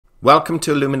Welcome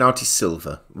to Illuminati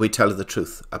Silver. We tell you the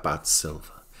truth about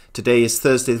silver. Today is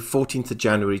Thursday, the 14th of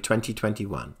January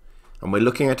 2021, and we're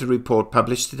looking at a report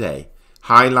published today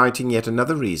highlighting yet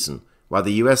another reason why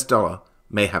the US dollar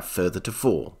may have further to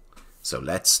fall. So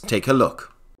let's take a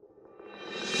look.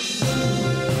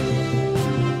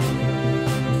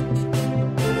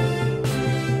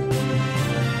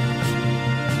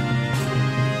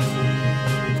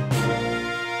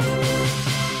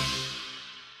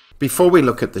 Before we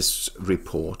look at this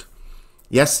report,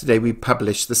 yesterday we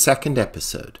published the second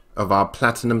episode of our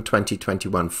Platinum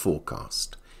 2021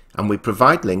 forecast, and we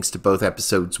provide links to both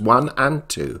episodes 1 and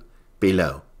 2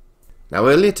 below. Now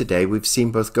earlier today we've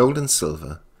seen both gold and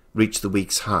silver reach the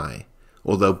week's high,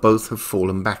 although both have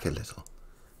fallen back a little.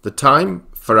 The time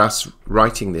for us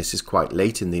writing this is quite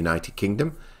late in the United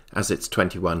Kingdom, as it's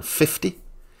 21.50,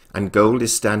 and gold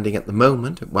is standing at the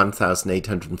moment at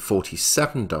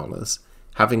 $1,847,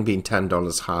 having been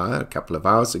 $10 higher a couple of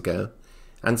hours ago,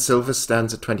 and silver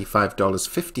stands at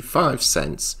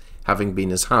 $25.55, having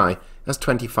been as high as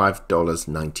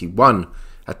 $25.91,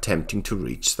 attempting to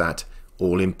reach that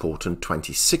all-important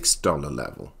 $26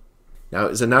 level. Now,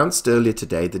 it was announced earlier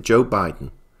today that Joe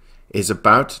Biden is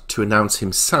about to announce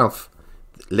himself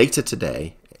later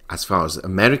today, as far as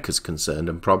America's concerned,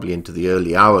 and probably into the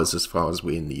early hours as far as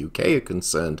we in the UK are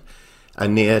concerned, a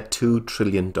near $2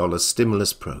 trillion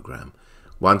stimulus program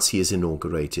once he is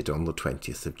inaugurated on the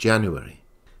 20th of January.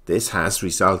 This has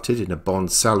resulted in a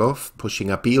bond sell-off,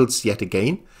 pushing up yields yet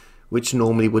again, which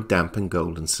normally would dampen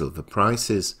gold and silver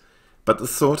prices. But the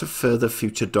thought of further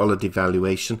future dollar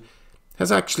devaluation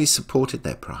has actually supported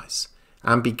their price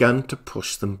and begun to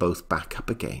push them both back up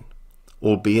again,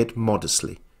 albeit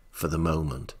modestly for the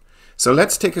moment. So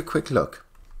let's take a quick look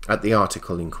at the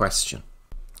article in question.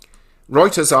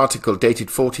 Reuters article dated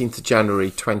 14th of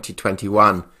January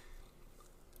 2021,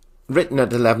 written at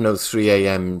 11:03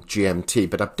 a.m. GMT,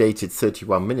 but updated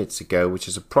 31 minutes ago, which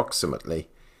is approximately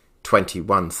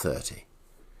 21:30.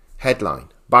 Headline: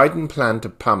 Biden plan to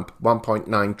pump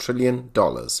 $1.9 trillion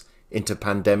into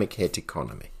pandemic-hit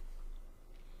economy.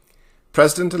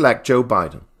 President-elect Joe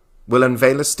Biden will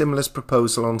unveil a stimulus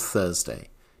proposal on Thursday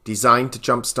designed to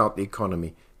jumpstart the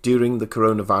economy during the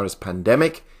coronavirus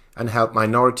pandemic and help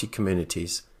minority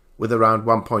communities with around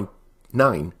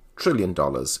 $1.9 trillion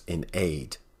in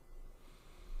aid.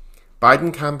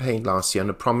 Biden campaigned last year on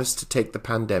a promise to take the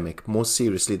pandemic more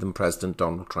seriously than President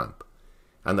Donald Trump,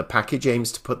 and the package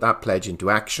aims to put that pledge into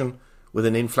action with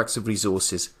an influx of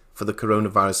resources for the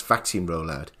coronavirus vaccine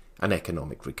rollout and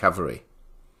economic recovery.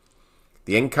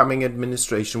 The incoming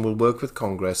administration will work with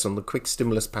Congress on the quick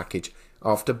stimulus package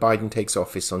after Biden takes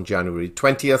office on January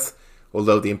 20th,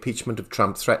 although the impeachment of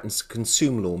Trump threatens to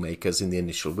consume lawmakers in the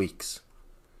initial weeks.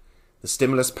 The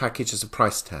stimulus package has a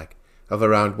price tag of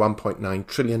around $1.9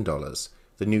 trillion,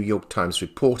 the New York Times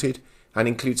reported, and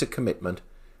includes a commitment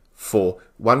for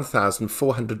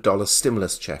 $1,400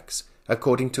 stimulus checks,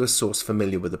 according to a source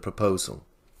familiar with the proposal.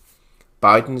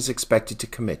 Biden is expected to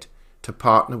commit to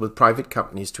partner with private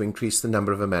companies to increase the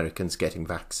number of Americans getting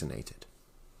vaccinated.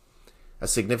 A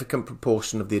significant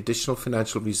proportion of the additional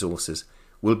financial resources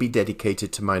will be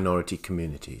dedicated to minority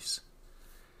communities.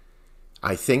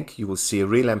 I think you will see a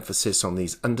real emphasis on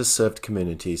these underserved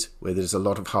communities where there is a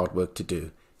lot of hard work to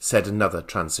do, said another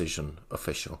transition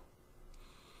official.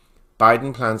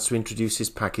 Biden plans to introduce his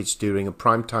package during a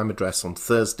primetime address on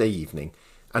Thursday evening,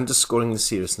 underscoring the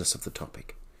seriousness of the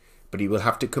topic, but he will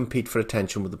have to compete for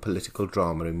attention with the political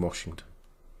drama in Washington.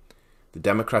 The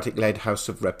Democratic-led House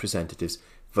of Representatives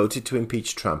voted to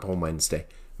impeach Trump on Wednesday,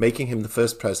 making him the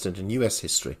first president in US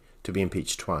history to be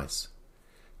impeached twice.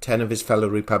 10 of his fellow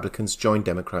Republicans joined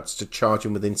Democrats to charge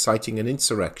him with inciting an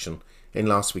insurrection in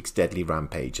last week's deadly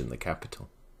rampage in the Capitol.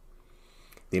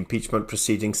 The impeachment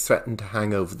proceedings threatened to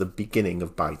hang over the beginning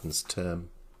of Biden's term.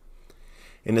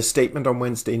 In a statement on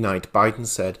Wednesday night, Biden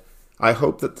said, "I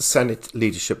hope that the Senate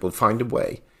leadership will find a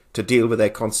way to deal with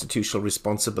their constitutional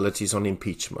responsibilities on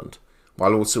impeachment,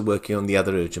 while also working on the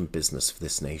other urgent business of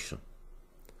this nation."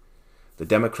 The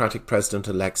Democratic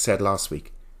president-elect said last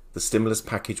week the stimulus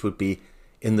package would be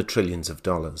in the trillions of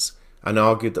dollars, and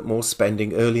argued that more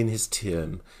spending early in his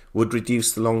term would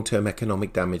reduce the long-term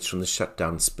economic damage from the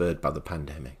shutdown spurred by the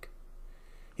pandemic.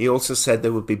 He also said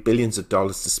there would be billions of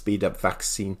dollars to speed up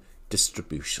vaccine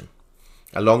distribution,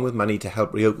 along with money to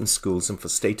help reopen schools and for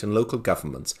state and local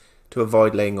governments to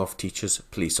avoid laying off teachers,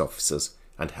 police officers,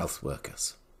 and health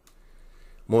workers.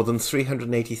 More than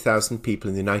 380,000 people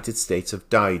in the United States have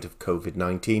died of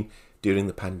COVID-19 during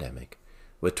the pandemic,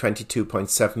 with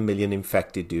 22.7 million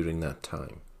infected during that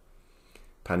time.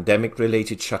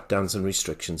 Pandemic-related shutdowns and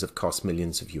restrictions have cost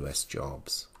millions of US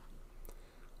jobs.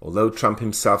 Although Trump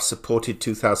himself supported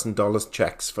 $2,000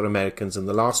 checks for Americans in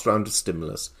the last round of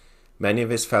stimulus, many of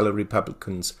his fellow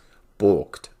Republicans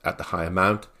balked at the high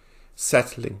amount,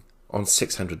 settling on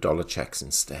 $600 checks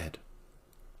instead.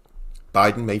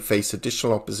 Biden may face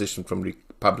additional opposition from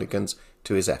Republicans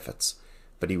to his efforts,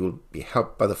 but he will be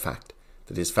helped by the fact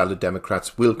that his fellow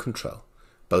Democrats will control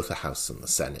both the House and the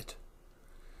Senate.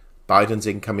 Biden's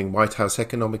incoming White House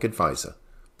economic advisor,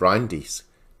 Brian Deese,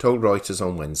 told Reuters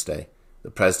on Wednesday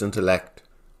the president-elect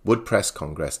would press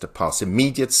Congress to pass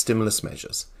immediate stimulus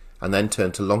measures and then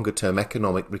turn to longer-term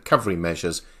economic recovery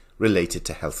measures related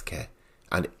to healthcare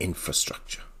and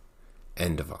infrastructure.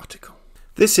 End of article.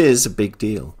 This is a big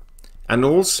deal, and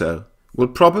also will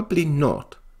probably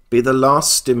not be the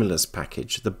last stimulus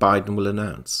package that Biden will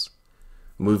announce.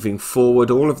 Moving forward,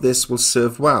 all of this will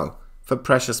serve well for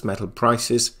precious metal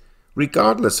prices,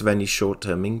 regardless of any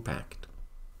short-term impact.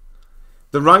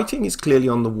 The writing is clearly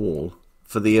on the wall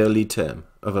for the early term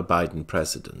of a Biden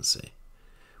presidency.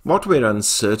 What we're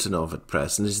uncertain of at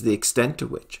present is the extent to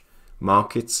which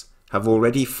markets have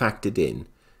already factored in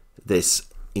this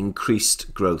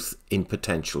increased growth in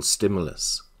potential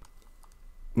stimulus.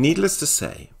 Needless to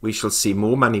say, we shall see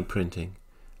more money printing,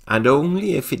 and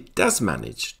only if it does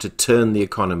manage to turn the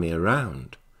economy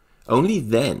around, only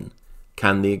then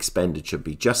can the expenditure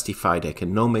be justified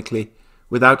economically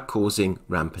without causing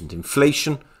rampant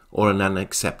inflation or an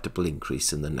unacceptable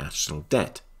increase in the national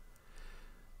debt.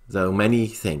 Though many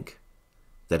think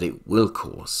that it will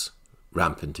cause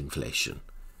rampant inflation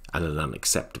and an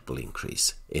unacceptable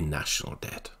increase in national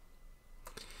debt.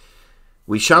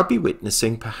 We shall be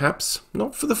witnessing, perhaps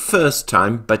not for the first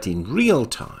time, but in real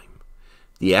time,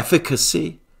 the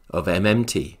efficacy of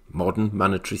MMT, modern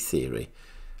monetary theory,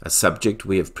 a subject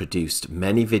we have produced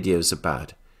many videos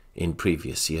about in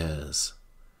previous years,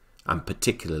 and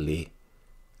particularly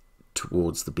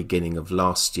towards the beginning of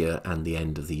last year and the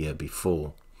end of the year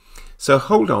before. So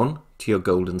hold on to your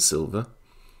gold and silver.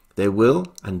 There will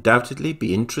undoubtedly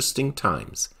be interesting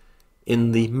times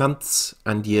in the months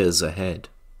and years ahead.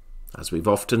 As we've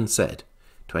often said,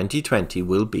 2020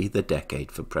 will be the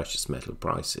decade for precious metal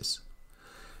prices.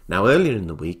 Now, earlier in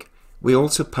the week, we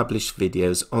also published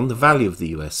videos on the value of the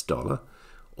US dollar,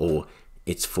 or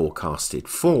its forecasted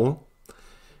fall,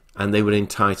 and they were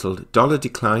entitled Dollar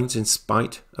Declines in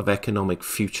Spite of Economic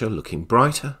Future Looking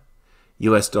Brighter,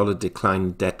 US Dollar Decline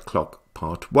in Debt Clock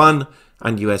Part 1,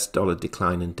 and US Dollar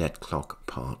Decline in Debt Clock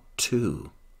Part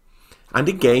 2. And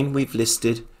again, we've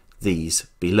listed these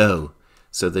below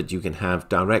so that you can have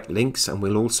direct links, and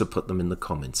we'll also put them in the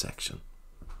comment section.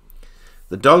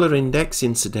 The dollar index,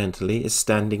 incidentally, is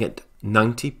standing at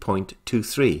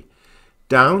 90.23,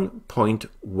 down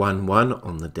 0.11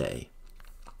 on the day,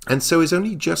 and so is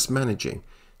only just managing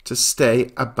to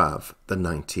stay above the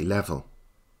 90 level.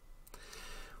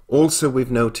 Also,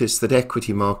 we've noticed that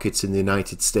equity markets in the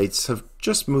United States have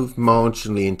just moved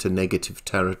marginally into negative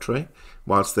territory,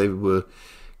 whilst they were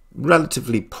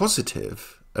relatively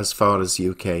positive as far as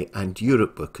UK and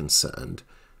Europe were concerned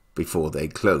before they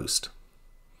closed.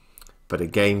 But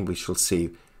again, we shall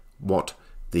see what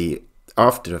the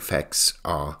after effects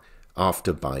are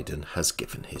after Biden has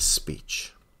given his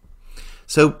speech.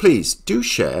 So please do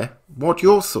share what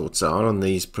your thoughts are on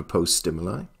these proposed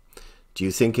stimuli. Do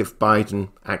you think if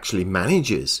Biden actually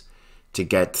manages to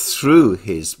get through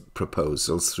his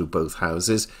proposals through both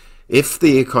houses, if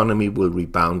the economy will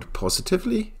rebound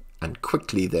positively and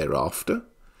quickly thereafter?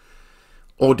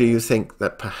 Or do you think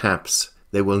that perhaps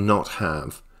they will not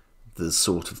have the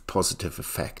sort of positive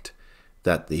effect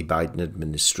that the Biden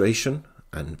administration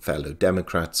and fellow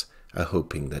Democrats are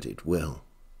hoping that it will?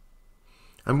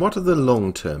 And what are the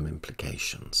long-term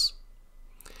implications?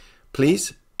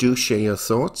 Please do share your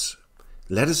thoughts.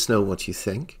 Let us know what you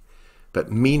think.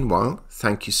 But meanwhile,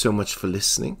 thank you so much for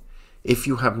listening. If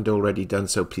you haven't already done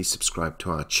so, please subscribe to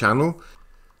our channel,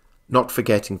 not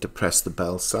forgetting to press the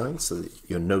bell sign so that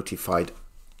you're notified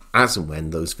as and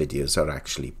when those videos are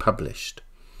actually published.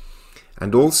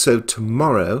 And also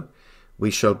tomorrow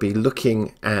we shall be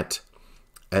looking at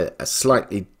a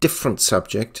slightly different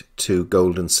subject to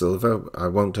gold and silver. I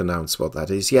won't announce what that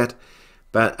is yet,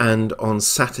 and on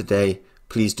Saturday,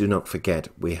 please do not forget,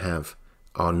 we have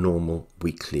our normal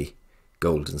weekly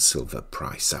gold and silver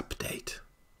price update.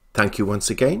 Thank you once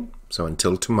again. So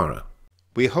until tomorrow.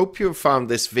 We hope you have found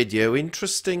this video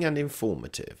interesting and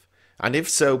informative. And if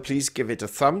so, please give it a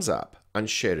thumbs up and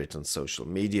share it on social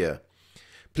media.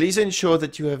 Please ensure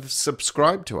that you have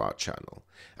subscribed to our channel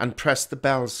and press the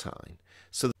bell sign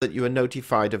so that you are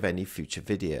notified of any future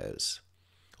videos.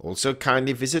 Also,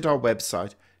 kindly visit our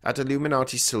website at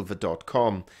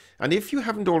illuminatisilver.com, and if you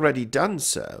haven't already done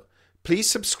so, Please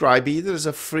subscribe either as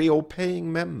a free or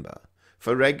paying member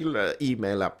for regular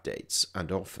email updates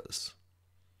and offers.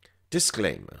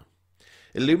 Disclaimer.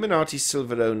 Illuminati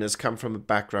silver owners come from a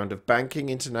background of banking,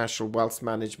 international wealth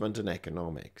management and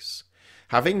economics.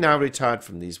 Having now retired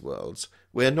from these worlds,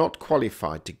 we are not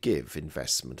qualified to give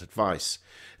investment advice.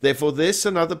 Therefore, this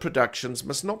and other productions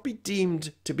must not be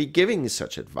deemed to be giving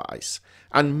such advice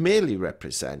and merely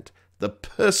represent the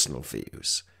personal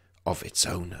views of its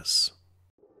owners.